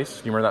perfect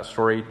place. You remember that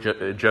story?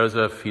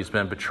 Joseph, he's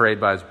been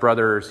betrayed by his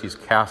brothers. He's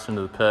cast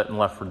into the pit and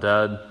left for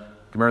dead. Do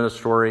you remember the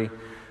story?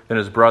 Then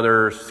his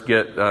brothers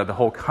the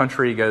whole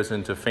country goes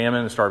into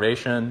famine and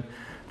starvation.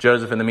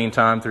 Joseph, in the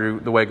meantime,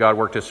 through the way God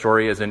worked his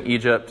story, is in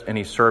Egypt, and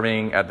he's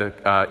serving at the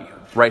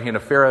right hand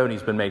of Pharaoh, and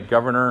he's been made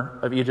governor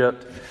of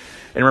Egypt.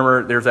 And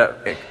remember, there's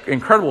that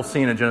incredible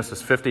scene in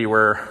Genesis 50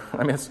 where,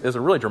 it's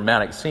a really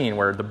dramatic scene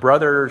where the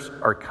brothers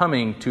are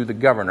coming to the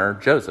governor,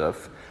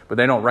 Joseph, but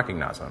they don't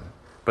recognize him.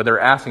 But they're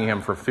asking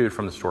him for food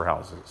from the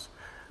storehouses.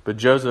 But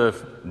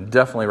Joseph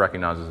definitely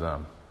recognizes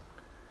them.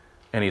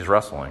 And he's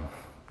wrestling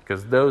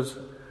because those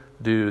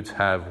dudes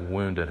have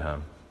wounded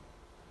him.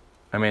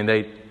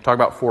 They talk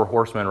about 4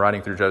 horsemen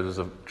riding through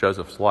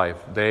Joseph's life.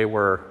 They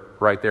were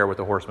right there with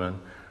the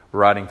horsemen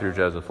riding through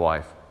Joseph's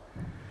life.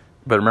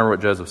 But remember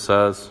what Joseph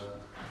says,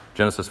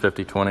 Genesis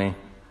 50:20.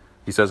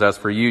 He says, "As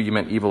for you, you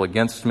meant evil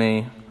against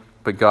me,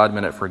 but God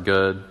meant it for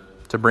good,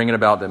 to bring it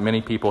about that many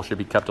people should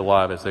be kept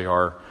alive as they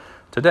are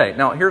today."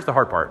 Now, here's the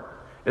hard part,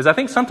 is I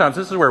think sometimes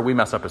this is where we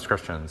mess up as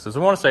Christians, is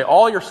we want to say,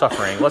 all your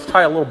suffering, let's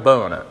tie a little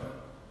bow on it.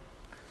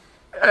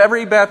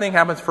 Every bad thing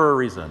happens for a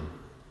reason.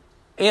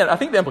 And I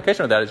think the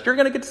implication of that is you're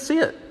going to get to see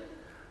it.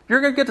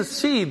 You're going to get to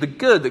see the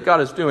good that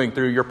God is doing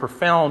through your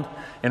profound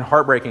and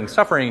heartbreaking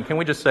suffering. Can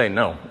we just say,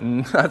 no,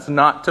 that's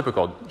not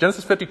typical.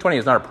 Genesis 50:20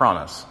 is not a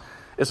promise.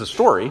 It's a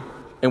story,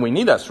 and we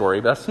need that story,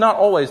 but that's not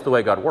always the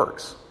way God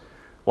works.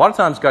 A lot of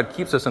times God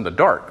keeps us in the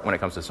dark when it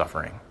comes to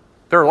suffering.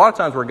 There are a lot of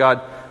times where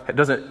God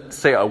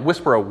doesn't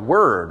whisper a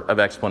word of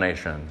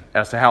explanation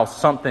as to how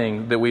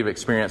something that we've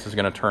experienced is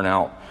going to turn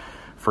out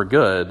for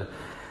good.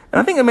 And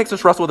I think it makes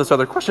us wrestle with this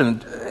other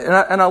question.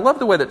 And I love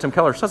the way that Tim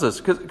Keller says this,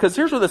 because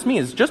here's what this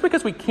means. Just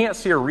because we can't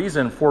see a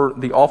reason for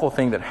the awful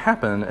thing that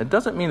happened, it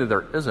doesn't mean that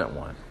there isn't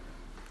one.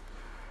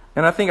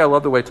 And I think I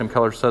love the way Tim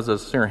Keller says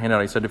this in your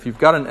handout. He said, if you've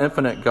got an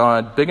infinite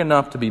God big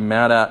enough to be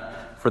mad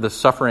at for the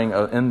suffering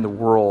in the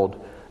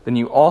world, then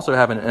you also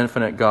have an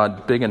infinite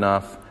God big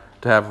enough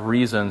to have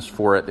reasons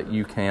for it that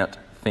you can't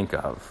think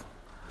of.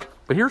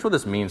 But here's what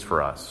this means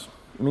for us.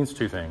 It means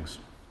 2 things.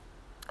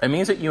 It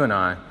means that you and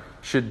I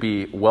should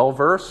be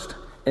well-versed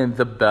and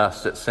the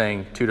best at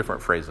saying 2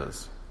 different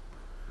phrases.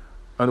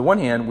 On the one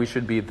hand, we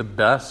should be the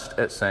best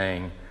at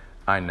saying,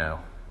 I know.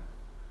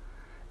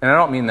 And I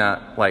don't mean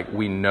that like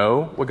we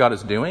know what God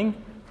is doing,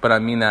 but I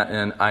mean that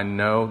in I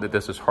know that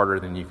this is harder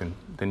than you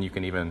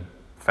can even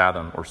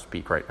fathom or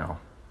speak right now.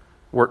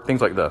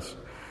 Things like this.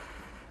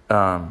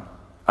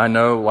 I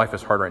know life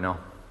is hard right now.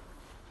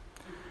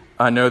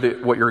 I know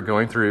that what you're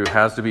going through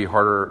has to be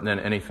harder than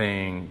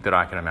anything that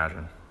I can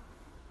imagine.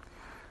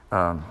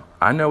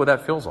 I know what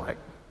that feels like.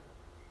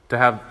 To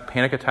have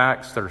panic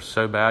attacks that are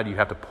so bad you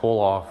have to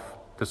pull off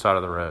the side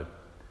of the road.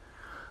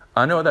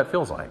 I know what that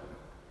feels like.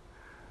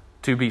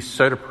 To be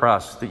so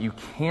depressed that you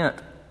can't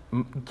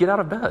get out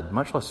of bed,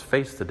 much less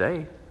face the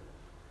day.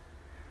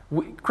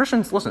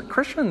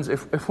 Christians,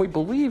 if we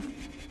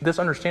believe this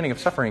understanding of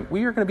suffering,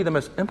 we are going to be the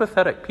most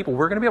empathetic people.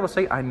 We're going to be able to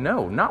say, I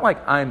know. Not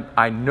like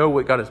I know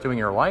what God is doing in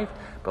your life,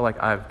 but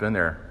like I've been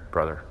there,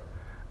 brother.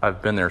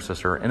 I've been there,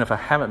 sister. And if I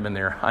haven't been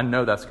there, I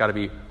know that's got to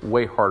be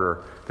way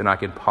harder than I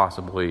could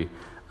possibly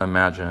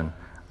imagine.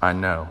 I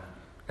know.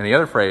 And the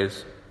other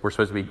phrase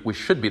we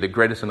should be the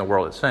greatest in the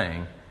world at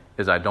saying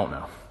is, I don't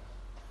know.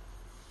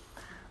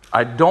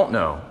 I don't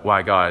know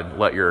why God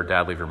let your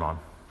dad leave your mom.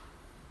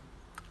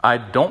 I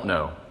don't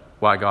know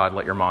why God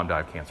let your mom die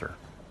of cancer.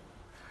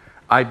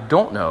 I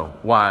don't know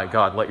why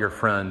God let your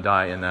friend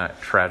die in that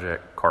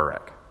tragic car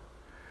wreck.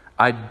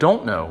 I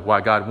don't know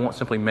why God won't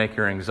simply make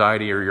your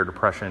anxiety or your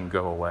depression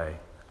go away.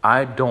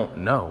 I don't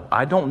know.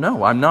 I don't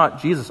know. I'm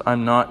not Jesus.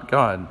 I'm not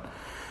God.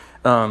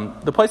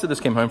 The place that this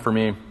came home for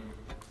me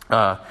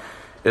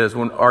is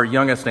when our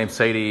youngest, named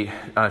Sadie,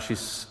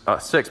 she's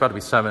 6, about to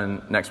be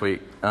 7 next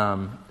week.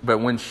 But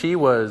when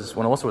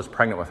Alyssa was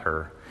pregnant with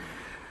her,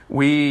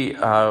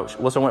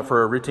 Alyssa went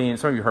for a routine.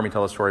 Some of you heard me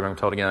tell this story, but I'm going to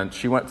tell it again.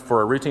 She went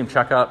for a routine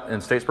checkup in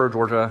Statesboro,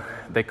 Georgia.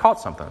 They caught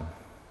something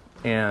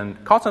to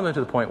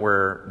the point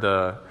where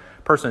the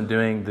person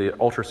doing the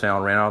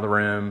ultrasound ran out of the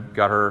room,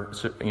 got her,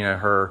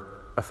 her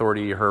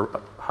authority, her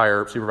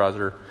higher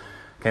supervisor,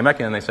 Came back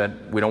in and they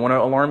said, we don't want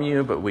to alarm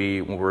you, but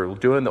when we're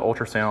doing the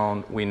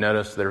ultrasound, we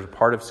noticed there's a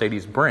part of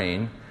Sadie's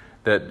brain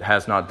that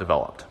has not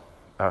developed,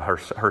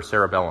 her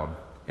cerebellum.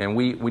 And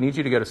we need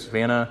you to go to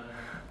Savannah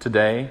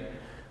today,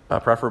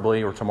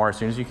 preferably, or tomorrow as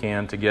soon as you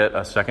can, to get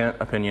a second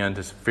opinion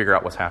to figure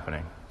out what's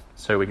happening.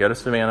 So we go to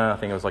Savannah, I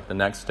think it was like the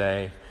next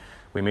day.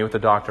 We meet with the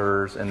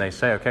doctors, and they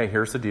say, okay,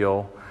 here's the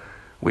deal.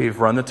 We've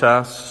run the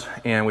tests,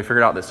 and we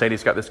figured out that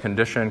Sadie's got this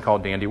condition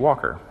called Dandy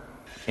Walker.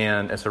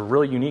 And it's a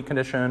really unique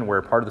condition where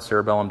part of the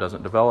cerebellum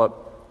doesn't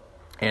develop.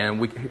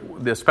 And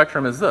the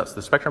spectrum is this.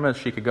 The spectrum is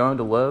she could go on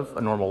to live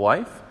a normal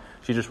life.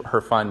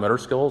 Her fine motor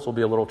skills will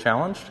be a little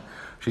challenged.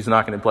 She's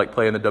not going to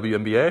play in the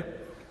WNBA.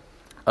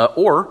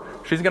 Or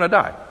she's going to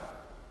die.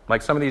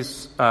 Like some of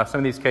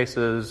these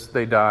cases,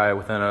 they die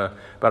within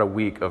about a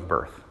week of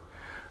birth.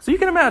 So you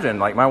can imagine,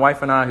 like my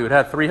wife and I, who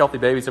had 3 healthy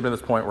babies up to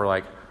this point, were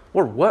like,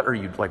 Lord, what are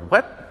you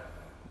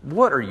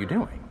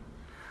doing?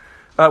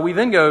 We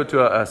then go to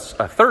a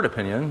third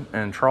opinion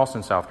in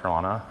Charleston, South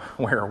Carolina,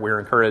 where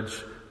we're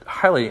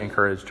highly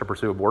encouraged to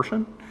pursue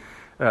abortion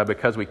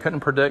because we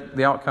couldn't predict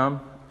the outcome.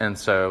 And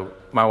so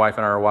my wife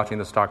and I are watching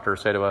this doctor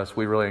say to us,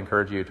 we really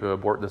encourage you to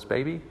abort this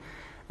baby.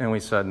 And we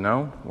said,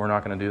 no, we're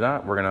not going to do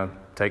that. We're going to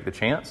take the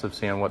chance of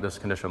seeing what this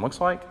condition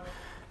looks like.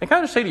 And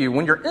kind of say to you,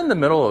 when you're in the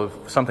middle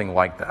of something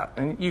like that,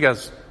 and you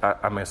guys,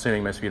 I'm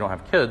assuming most of you don't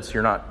have kids,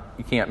 you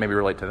can't maybe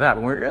relate to that,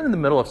 but when you're in the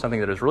middle of something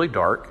that is really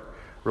dark,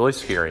 really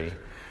scary,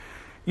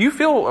 you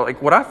feel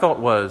like what I felt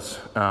was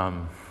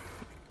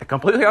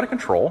completely out of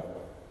control,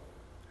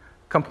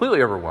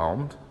 completely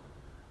overwhelmed,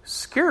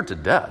 scared to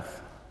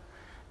death,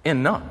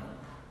 and numb.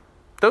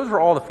 Those were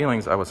all the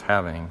feelings I was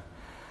having.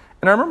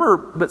 And I remember,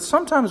 but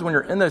sometimes when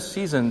you're in those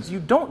seasons, you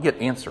don't get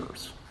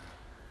answers.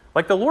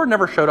 Like the Lord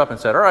never showed up and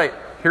said, all right,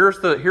 here's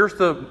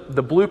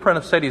the blueprint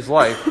of Sadie's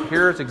life.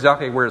 Here's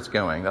exactly where it's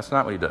going. That's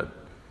not what he did.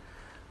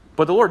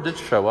 But the Lord did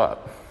show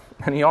up.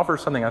 And he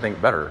offers something, I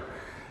think, better.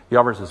 He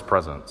offers his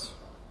presence.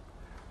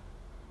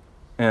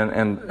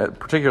 And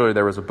particularly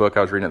there was a book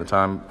I was reading at the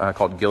time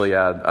called Gilead.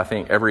 I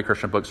think every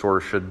Christian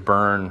bookstore should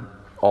burn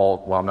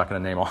I'm not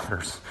going to name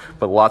authors,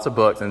 but lots of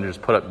books and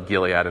just put up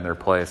Gilead in their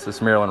place.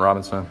 It's Marilyn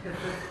Robinson.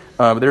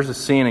 But there's a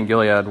scene in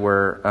Gilead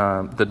where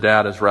the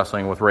dad is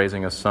wrestling with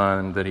raising a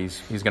son that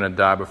he's going to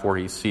die before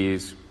he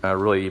sees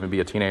really even be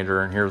a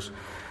teenager. And here's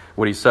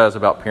what he says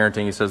about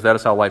parenting. He says, that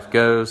is how life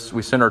goes.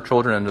 We send our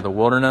children into the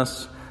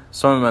wilderness.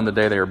 Some of them the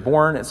day they are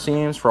born, it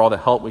seems, for all the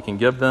help we can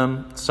give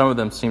them. Some of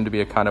them seem to be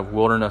a kind of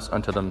wilderness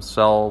unto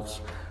themselves,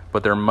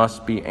 but there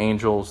must be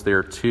angels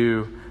there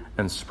too,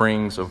 and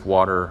springs of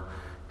water.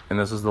 And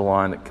this is the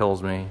line that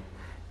kills me.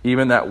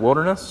 Even that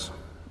wilderness,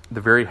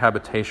 the very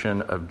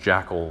habitation of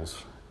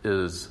jackals,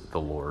 is the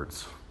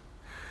Lord's.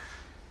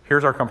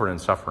 Here's our comfort in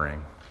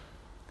suffering,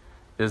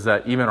 is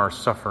that even our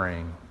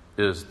suffering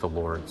is the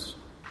Lord's.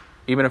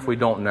 Even if we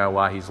don't know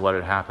why he's let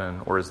it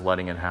happen or is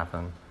letting it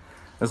happen.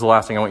 This is the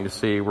last thing I want you to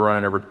see. We're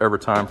running over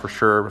time for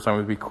sure, so I'm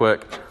going to be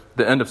quick.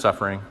 The end of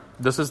suffering.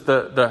 This is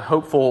the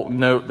hopeful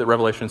note that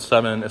Revelation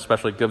 7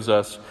 especially gives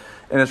us.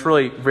 And it's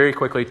really, very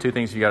quickly, 2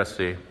 things you got to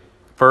see.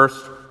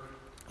 First,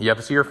 you have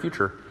to see your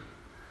future.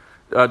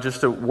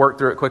 Just to work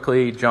through it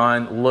quickly,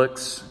 John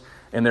looks,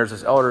 and there's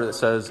this elder that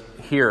says,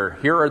 here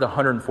are the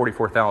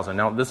 144,000.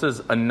 Now, this is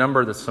a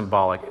number that's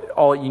symbolic.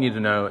 All you need to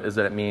know is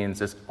that it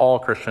means it's all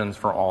Christians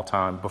from all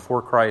time,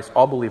 before Christ,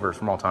 all believers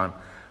from all time,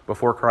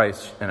 before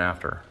Christ and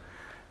after.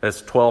 It's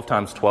 12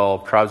 times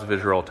 12, tribes of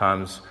Israel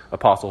times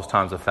apostles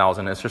times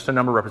 1,000. It's just a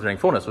number representing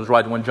fullness. Which is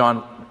why when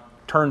John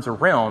turns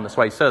around, that's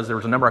why he says there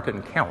was a number I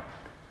couldn't count.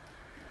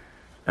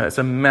 It's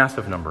a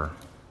massive number.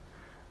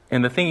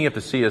 And the thing you have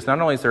to see is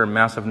not only is there a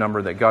massive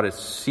number that God is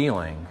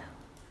sealing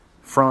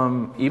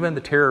from even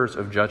the terrors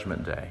of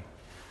Judgment Day,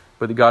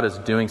 but that God is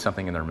doing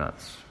something in their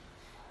midst.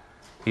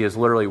 He is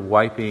literally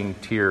wiping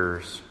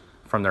tears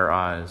from their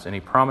eyes. And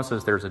he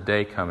promises there's a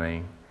day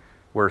coming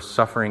where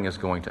suffering is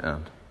going to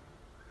end,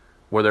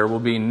 where there will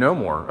be no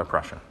more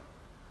oppression,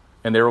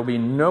 and there will be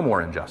no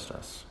more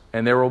injustice,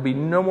 and there will be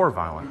no more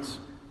violence,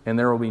 and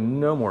there will be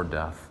no more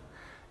death.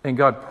 And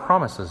God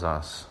promises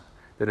us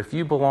that if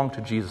you belong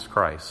to Jesus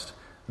Christ,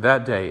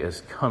 that day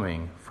is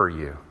coming for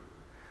you.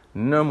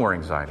 No more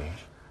anxiety,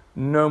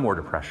 no more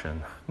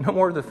depression, no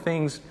more of the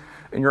things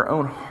in your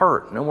own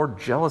heart, no more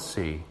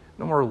jealousy,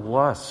 no more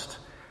lust.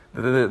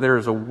 There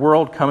is a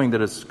world coming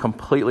that is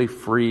completely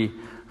free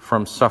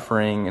from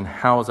suffering. And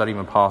how is that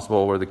even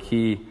possible? Where the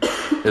key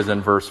is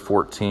in verse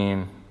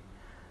 14.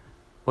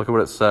 Look at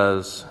what it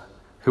says.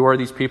 Who are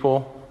these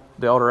people?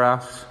 The elder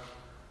asks.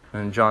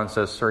 And John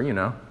says, sir, you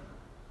know.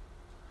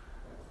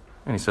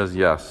 And he says,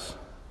 yes.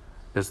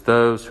 It's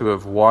those who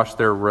have washed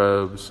their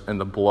robes in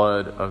the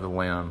blood of the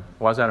Lamb.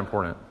 Why is that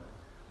important?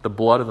 The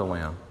blood of the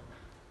Lamb.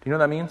 Do you know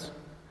what that means?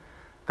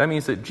 That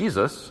means that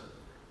Jesus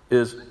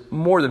is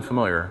more than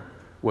familiar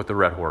with the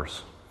red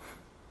horse.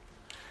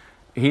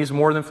 He's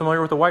more than familiar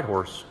with the white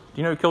horse.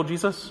 Do you know who killed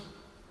Jesus?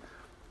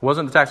 It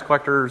wasn't the tax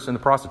collectors and the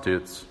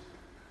prostitutes.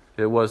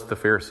 It was the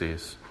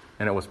Pharisees,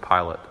 and it was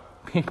Pilate.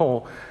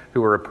 People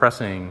who were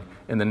oppressing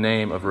in the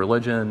name of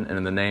religion and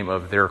in the name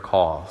of their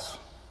cause.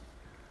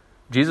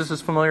 Jesus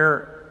is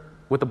familiar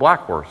with the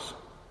black horse.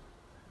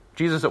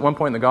 Jesus at one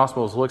point in the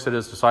Gospels looks at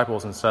his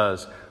disciples and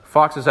says,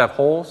 foxes have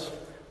holes,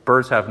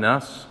 birds have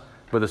nests,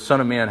 but the Son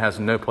of Man has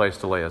no place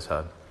to lay his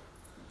head.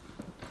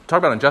 Talk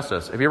about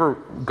injustice. Have you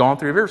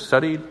ever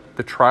studied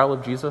the trial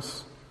of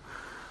Jesus?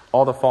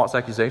 All the false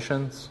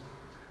accusations,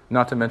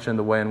 not to mention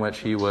the way in which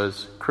he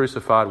was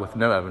crucified with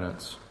no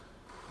evidence,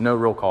 no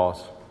real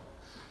cause.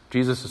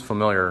 Jesus is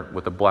familiar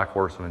with the black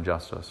horse of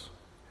injustice.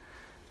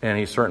 And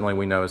he certainly,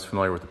 we know, is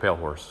familiar with the pale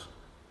horse.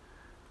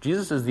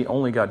 Jesus is the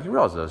only God, you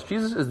realize this,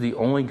 Jesus is the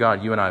only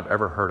God you and I have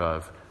ever heard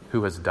of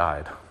who has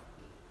died,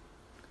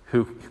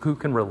 who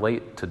can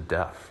relate to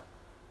death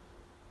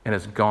and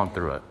has gone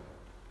through it.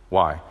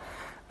 Why?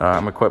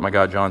 I'm going to quote my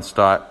guy, John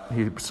Stott.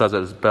 He says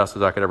it as best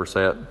as I could ever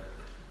say it.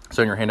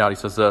 So in your handout, he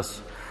says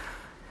this: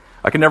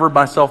 I can never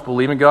myself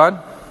believe in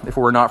God if it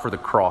were not for the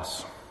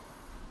cross.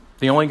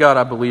 The only God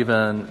I believe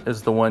in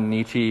is the one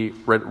Nietzsche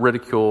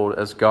ridiculed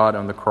as God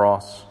on the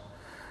cross.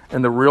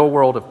 In the real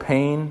world of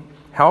pain,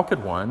 how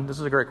could one, this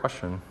is a great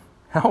question,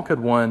 how could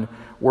one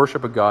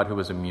worship a God who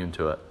was immune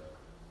to it?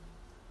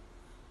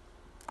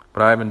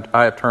 But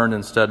I have turned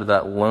instead to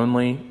that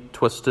lonely,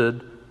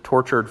 twisted,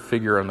 tortured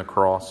figure on the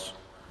cross.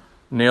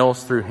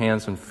 Nails through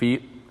hands and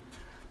feet,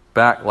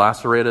 back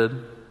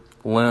lacerated,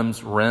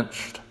 limbs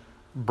wrenched,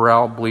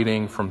 brow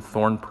bleeding from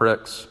thorn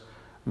pricks,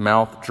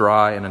 mouth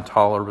dry and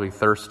intolerably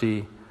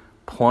thirsty,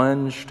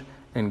 plunged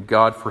in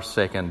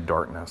God-forsaken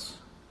darkness.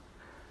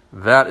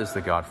 That is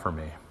the God for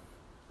me.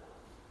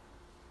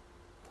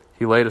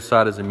 He laid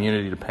aside his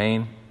immunity to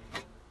pain.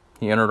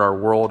 He entered our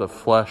world of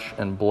flesh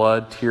and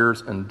blood,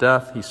 tears and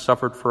death. He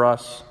suffered for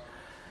us,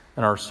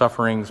 and our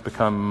sufferings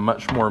become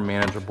much more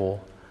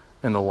manageable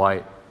in the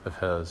light of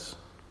his.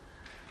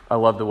 I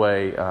love the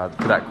way, to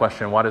that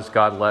question, why does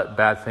God let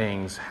bad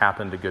things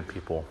happen to good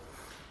people?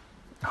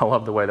 I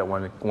love the way that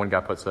one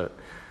guy puts it.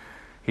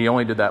 He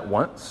only did that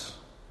once,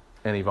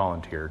 and he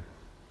volunteered.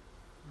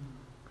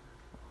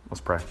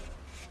 Let's pray.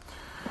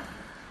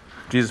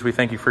 Jesus, we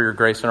thank you for your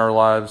grace in our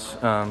lives.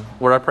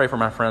 Lord, I pray for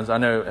my friends. I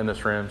know in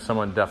this room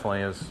someone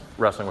definitely is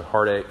wrestling with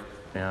heartache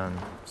and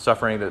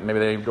suffering that maybe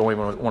they don't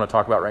even want to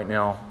talk about right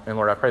now. And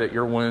Lord, I pray that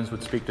your wounds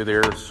would speak to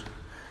theirs.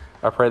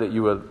 I pray that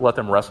you would let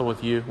them wrestle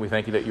with you. We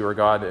thank you that you are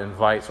God that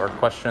invites our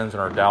questions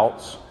and our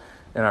doubts.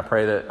 And I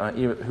pray that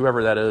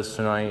whoever that is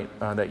tonight,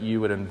 that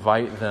you would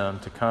invite them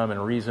to come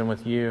and reason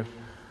with you,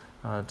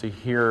 to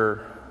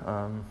hear,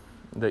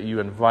 that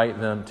you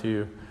invite them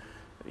to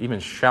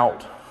even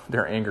shout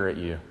their anger at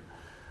you,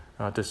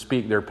 to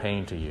speak their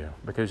pain to you,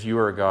 because you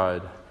are a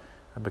God,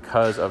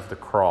 because of the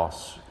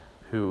cross,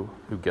 who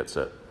gets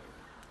it.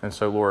 And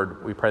so,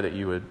 Lord, we pray that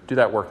you would do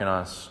that work in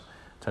us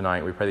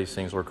tonight. We pray these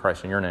things, Lord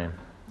Christ, in your name.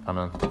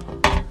 Amen.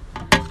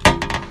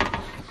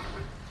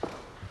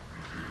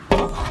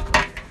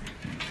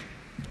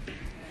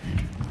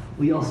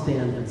 We all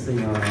stand and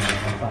sing our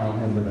final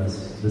hymn with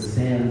us, "The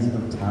Sands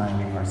of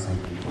Time Are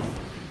Sinking."